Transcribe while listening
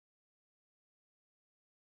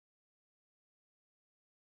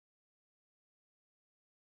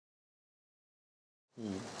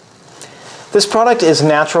This product is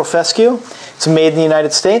natural fescue. It's made in the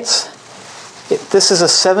United States. This is a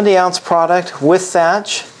 70-ounce product with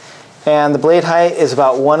thatch, and the blade height is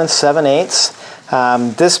about 1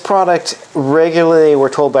 7/8. This product, regularly we're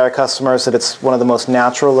told by our customers that it's one of the most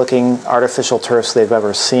natural looking artificial turfs they've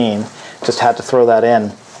ever seen. Just had to throw that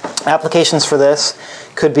in. Applications for this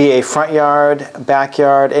could be a front yard,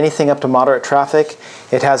 backyard, anything up to moderate traffic.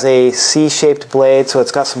 It has a C-shaped blade, so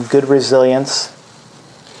it's got some good resilience.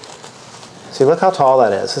 See, look how tall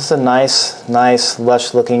that is. This is a nice,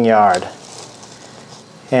 lush looking yard.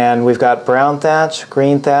 And we've got brown thatch,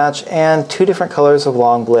 green thatch, and 2 different colors of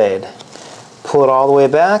long blade. Pull it all the way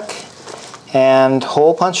back, and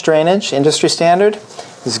hole punch drainage, industry standard.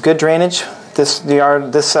 This is good drainage. This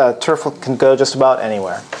turf can go just about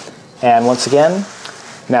anywhere. And once again,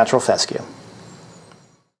 natural fescue.